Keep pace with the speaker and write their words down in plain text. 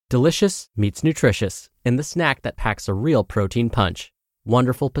Delicious meets nutritious in the snack that packs a real protein punch.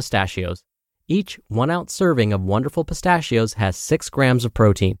 Wonderful Pistachios. Each 1-ounce serving of Wonderful Pistachios has 6 grams of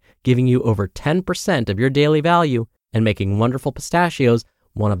protein, giving you over 10% of your daily value and making Wonderful Pistachios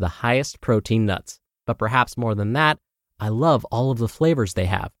one of the highest protein nuts. But perhaps more than that, I love all of the flavors they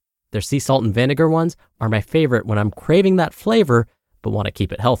have. Their sea salt and vinegar ones are my favorite when I'm craving that flavor but want to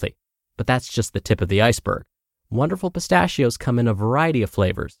keep it healthy. But that's just the tip of the iceberg. Wonderful Pistachios come in a variety of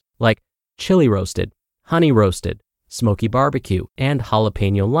flavors, like chili roasted, honey roasted, smoky barbecue, and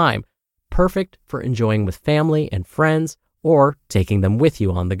jalapeno lime, perfect for enjoying with family and friends or taking them with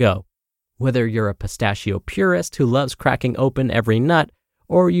you on the go. Whether you're a pistachio purist who loves cracking open every nut,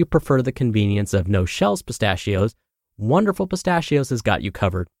 or you prefer the convenience of no-shells pistachios, Wonderful Pistachios has got you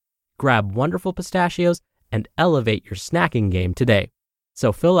covered. Grab Wonderful Pistachios and elevate your snacking game today.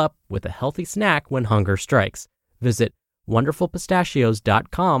 So fill up with a healthy snack when hunger strikes. Visit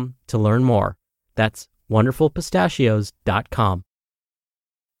wonderfulpistachios.com to learn more. That's wonderfulpistachios.com.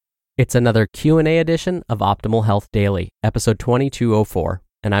 It's another Q&A edition of Optimal Health Daily, episode 2204,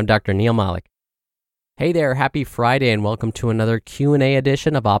 and I'm Dr. Neil Malik. Hey there, happy Friday, and welcome to another Q&A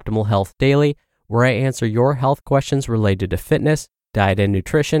edition of Optimal Health Daily, where I answer your health questions related to fitness, diet and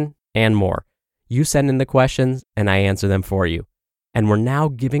nutrition, and more. You send in the questions, and I answer them for you. And we're now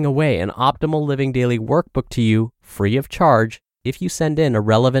giving away an Optimal Living Daily workbook to you free of charge if you send in a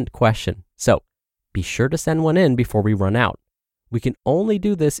relevant question. So be sure to send one in before we run out. We can only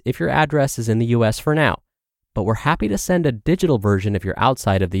do this if your address is in the US for now, but we're happy to send a digital version if you're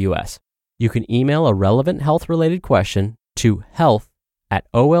outside of the US. You can email a relevant health-related question to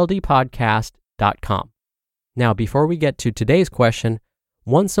health@oldpodcast.com. Now, before we get to today's question,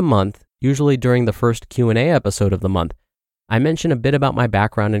 once a month, usually during the first Q&A episode of the month, I mention a bit about my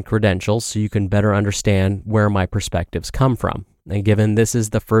background and credentials so you can better understand where my perspectives come from. And given this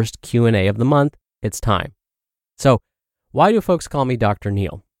is the first Q&A of the month, it's time. So, why do folks call me Dr.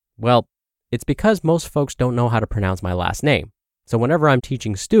 Neil? Well, it's because most folks don't know how to pronounce my last name. So whenever I'm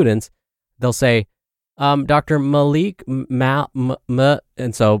teaching students, they'll say, Dr. Malik,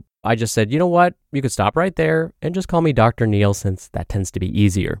 and so I just said, you know what? You could stop right there and just call me Dr. Neil since that tends to be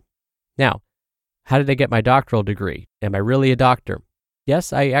easier. Now, how did I get my doctoral degree? Am I really a doctor?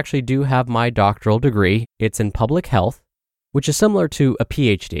 Yes, I actually do have my doctoral degree. It's in public health, which is similar to a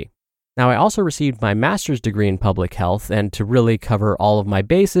PhD. Now, I also received my master's degree in public health, and to really cover all of my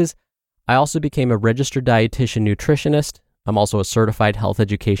bases, I also became a registered dietitian nutritionist. I'm also a certified health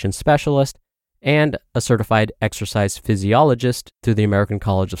education specialist and a certified exercise physiologist through the American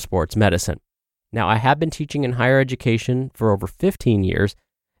College of Sports Medicine. Now, I have been teaching in higher education for over 15 years,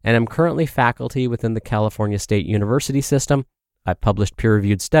 and I'm currently faculty within the California State University system. I've published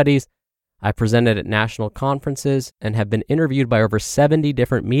peer-reviewed studies, I presented at national conferences, and have been interviewed by over 70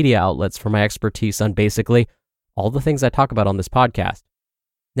 different media outlets for my expertise on basically all the things I talk about on this podcast.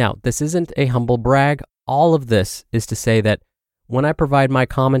 Now, this isn't a humble brag. All of this is to say that when I provide my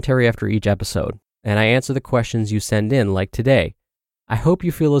commentary after each episode, and I answer the questions you send in like today, I hope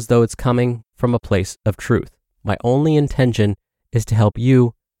you feel as though it's coming from a place of truth. My only intention is to help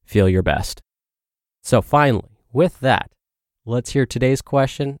you feel your best. So finally, with that, let's hear today's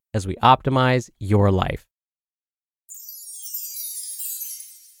question as we optimize your life.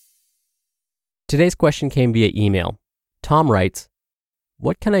 Today's question came via email. Tom writes,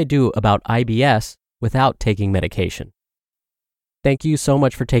 "What can I do about IBS without taking medication?" Thank you so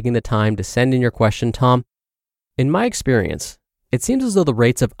much for taking the time to send in your question, Tom. In my experience, it seems as though the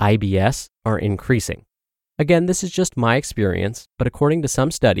rates of IBS are increasing. Again, this is just my experience, but according to some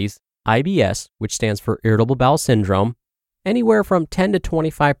studies, IBS, which stands for Irritable Bowel Syndrome, anywhere from 10 to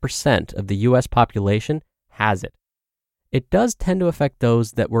 25% of the US population has it. It does tend to affect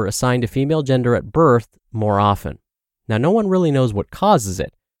those that were assigned a female gender at birth more often. Now, no one really knows what causes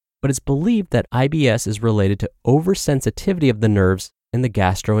it, but it's believed that IBS is related to oversensitivity of the nerves in the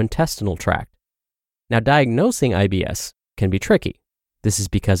gastrointestinal tract. Now, diagnosing IBS can be tricky. This is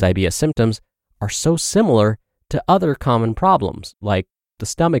because IBS symptoms are so similar to other common problems like the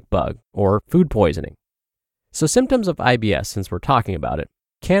stomach bug or food poisoning. So symptoms of IBS, since we're talking about it,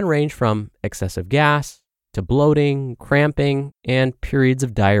 can range from excessive gas to bloating, cramping, and periods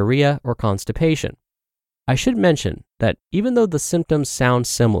of diarrhea or constipation. I should mention that even though the symptoms sound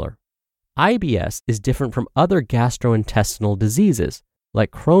similar, IBS is different from other gastrointestinal diseases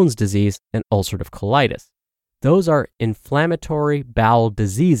like Crohn's disease and ulcerative colitis. Those are inflammatory bowel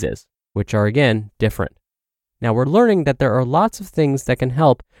diseases, which are again different. Now, we're learning that there are lots of things that can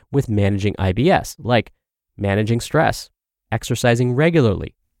help with managing IBS, like managing stress, exercising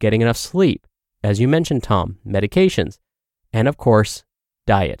regularly, getting enough sleep, as you mentioned, Tom, medications, and of course,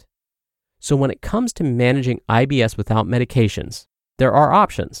 diet. So when it comes to managing IBS without medications, there are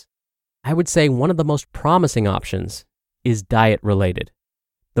options. I would say one of the most promising options is diet-related.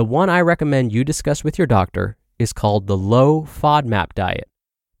 The one I recommend you discuss with your doctor is called the low FODMAP diet.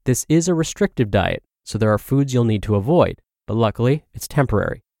 This is a restrictive diet, so there are foods you'll need to avoid, but luckily, it's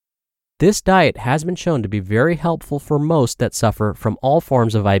temporary. This diet has been shown to be very helpful for most that suffer from all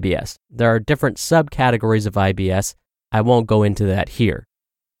forms of IBS. There are different subcategories of IBS. I won't go into that here.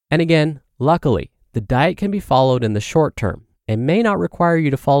 And again, luckily, the diet can be followed in the short term and may not require you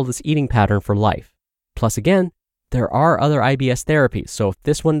to follow this eating pattern for life. Plus, again, there are other IBS therapies, so if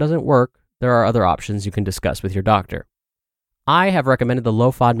this one doesn't work, there are other options you can discuss with your doctor. I have recommended the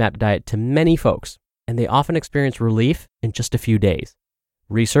low FODMAP diet to many folks, and they often experience relief in just a few days.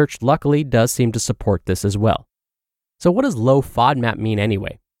 Research, luckily, does seem to support this as well. So what does low FODMAP mean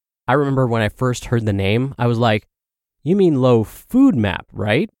anyway? I remember when I first heard the name, I was like, you mean low food map,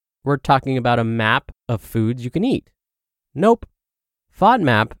 right? We're talking about a map of foods you can eat. Nope.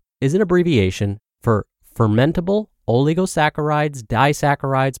 FODMAP is an abbreviation for fermentable oligosaccharides,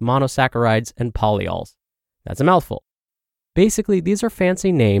 disaccharides, monosaccharides, and polyols. That's a mouthful. Basically, these are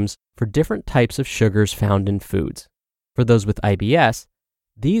fancy names for different types of sugars found in foods. For those with IBS,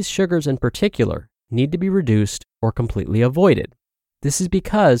 these sugars in particular need to be reduced or completely avoided. This is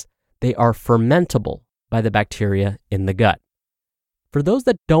because they are fermentable by the bacteria in the gut. For those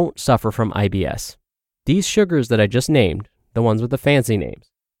that don't suffer from IBS, these sugars that I just named, the ones with the fancy names,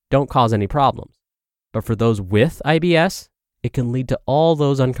 don't cause any problems. But for those with IBS, it can lead to all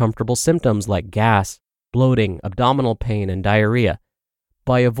those uncomfortable symptoms like gas, bloating, abdominal pain, and diarrhea.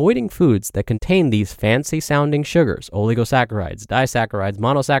 By avoiding foods that contain these fancy-sounding sugars, oligosaccharides, disaccharides,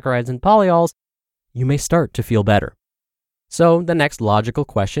 monosaccharides, and polyols, you may start to feel better. So the next logical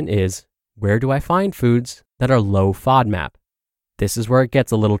question is, where do I find foods that are low FODMAP? This is where it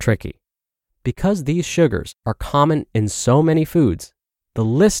gets a little tricky. Because these sugars are common in so many foods, the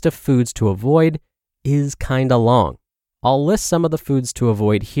list of foods to avoid is kinda long. I'll list some of the foods to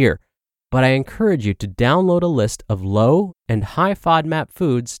avoid here, but I encourage you to download a list of low and high FODMAP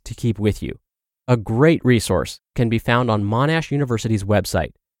foods to keep with you. A great resource can be found on Monash University's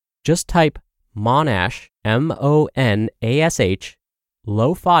website. Just type Monash, M-O-N-A-S-H,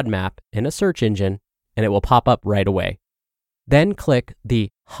 low FODMAP in a search engine, and it will pop up right away. Then click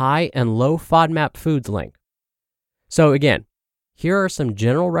the high and low FODMAP foods link. So again, here are some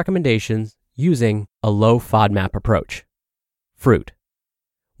general recommendations using a low FODMAP approach. Fruit.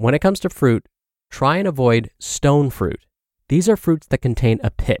 When it comes to fruit, try and avoid stone fruit. These are fruits that contain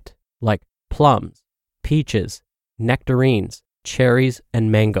a pit, like plums, peaches, nectarines, cherries,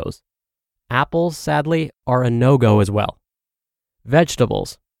 and mangoes. Apples, sadly, are a no-go as well.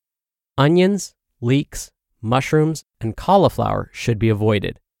 Vegetables. Onions, leeks, mushrooms, and cauliflower should be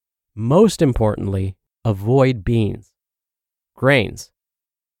avoided. Most importantly, avoid beans. Grains.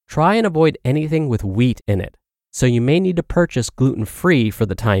 Try and avoid anything with wheat in it, so you may need to purchase gluten-free for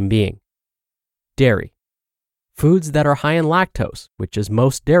the time being. Dairy. Foods that are high in lactose, which is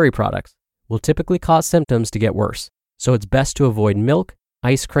most dairy products, will typically cause symptoms to get worse, so it's best to avoid milk,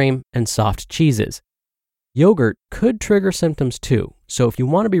 ice cream, and soft cheeses. Yogurt could trigger symptoms too, so if you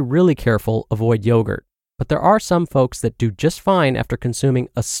want to be really careful, avoid yogurt. But there are some folks that do just fine after consuming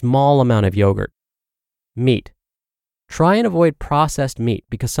a small amount of yogurt. Meat. Try and avoid processed meat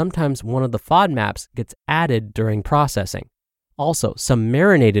because sometimes one of the FODMAPs gets added during processing. Also, some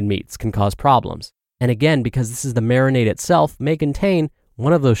marinated meats can cause problems. And again, because this is the marinade itself, may contain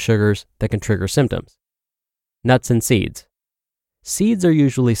one of those sugars that can trigger symptoms. Nuts and seeds. Seeds are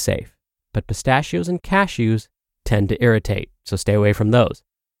usually safe, but pistachios and cashews tend to irritate, so stay away from those.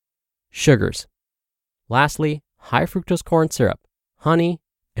 Sugars. Lastly, high fructose corn syrup, honey,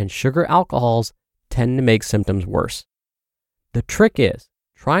 and sugar alcohols tend to make symptoms worse. The trick is,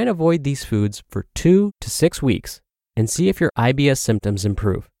 try and avoid these foods for 2 to 6 weeks and see if your IBS symptoms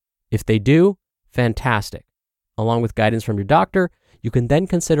improve. If they do, fantastic. Along with guidance from your doctor, you can then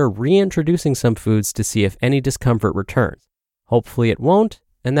consider reintroducing some foods to see if any discomfort returns. Hopefully it won't,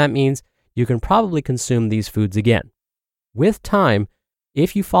 and that means you can probably consume these foods again. With time,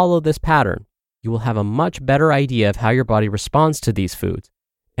 if you follow this pattern, you will have a much better idea of how your body responds to these foods.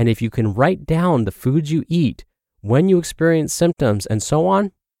 And if you can write down the foods you eat, when you experience symptoms, and so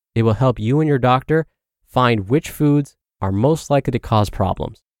on, it will help you and your doctor find which foods are most likely to cause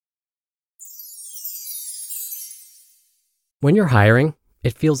problems. When you're hiring,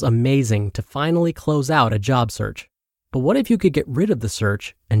 it feels amazing to finally close out a job search. But what if you could get rid of the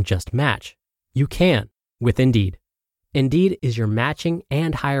search and just match? You can with Indeed. Indeed is your matching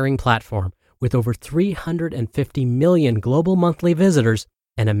and hiring platform with over 350 million global monthly visitors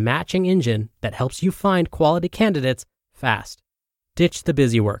and a matching engine that helps you find quality candidates fast. Ditch the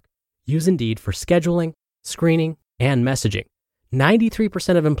busy work. Use Indeed for scheduling, screening, and messaging.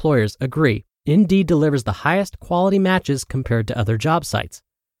 93% of employers agree Indeed delivers the highest quality matches compared to other job sites.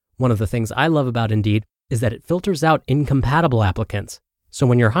 One of the things I love about Indeed is that it filters out incompatible applicants. So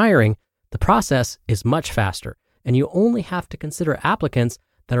when you're hiring, the process is much faster, and you only have to consider applicants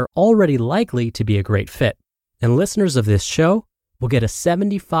that are already likely to be a great fit. And listeners of this show will get a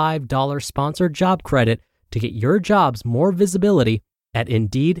 $75 sponsored job credit to get your jobs more visibility at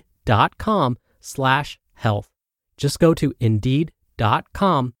Indeed.com/health. Just go to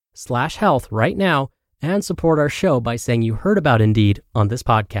Indeed.com/health right now and support our show by saying you heard about Indeed on this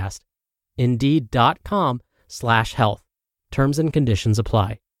podcast. Indeed.com/health. Terms and conditions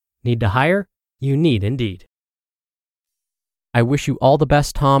apply. Need to hire? You need Indeed. I wish you all the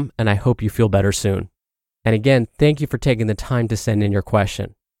best, Tom, and I hope you feel better soon. And again, thank you for taking the time to send in your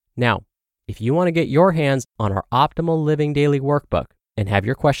question. Now, if you want to get your hands on our Optimal Living Daily Workbook and have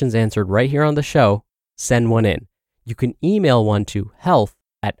your questions answered right here on the show, send one in. You can email one to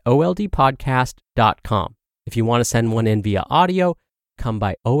health@oldpodcast.com. If you want to send one in via audio, come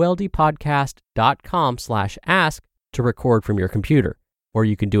by oldpodcast.com/ask to record from your computer. Or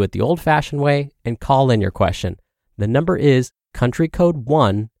you can do it the old-fashioned way and call in your question. The number is country code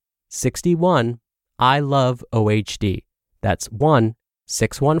 161 I love OHD. That's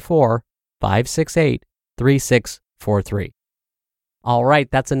 1-614-568-3643. All right,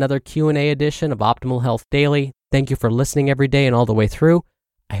 that's another Q&A edition of Optimal Health Daily. Thank you for listening every day and all the way through.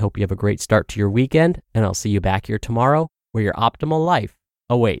 I hope you have a great start to your weekend, and I'll see you back here tomorrow where your optimal life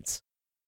awaits.